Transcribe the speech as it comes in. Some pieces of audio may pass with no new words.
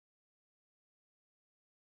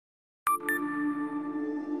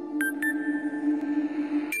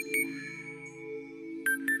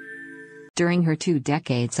During her 2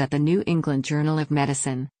 decades at the New England Journal of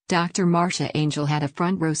Medicine, Dr. Marcia Angell had a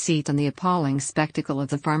front-row seat on the appalling spectacle of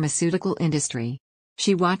the pharmaceutical industry.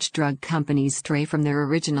 She watched drug companies stray from their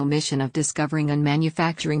original mission of discovering and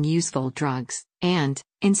manufacturing useful drugs, and,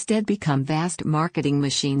 instead become vast marketing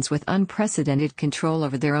machines with unprecedented control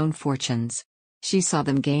over their own fortunes. She saw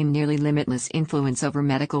them gain nearly limitless influence over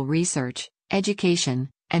medical research, education,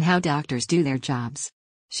 and how doctors do their jobs.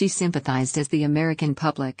 She sympathized as the American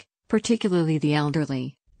public, particularly the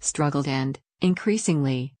elderly, struggled and,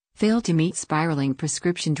 increasingly, failed to meet spiraling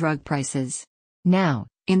prescription drug prices. Now,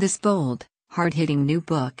 in this bold, hard-hitting new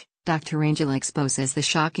book, Dr. Angell exposes the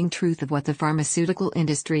shocking truth of what the pharmaceutical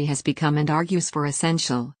industry has become and argues for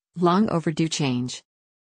essential, long-overdue change.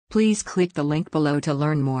 Please click the link below to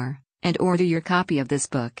learn more, and order your copy of this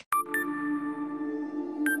book.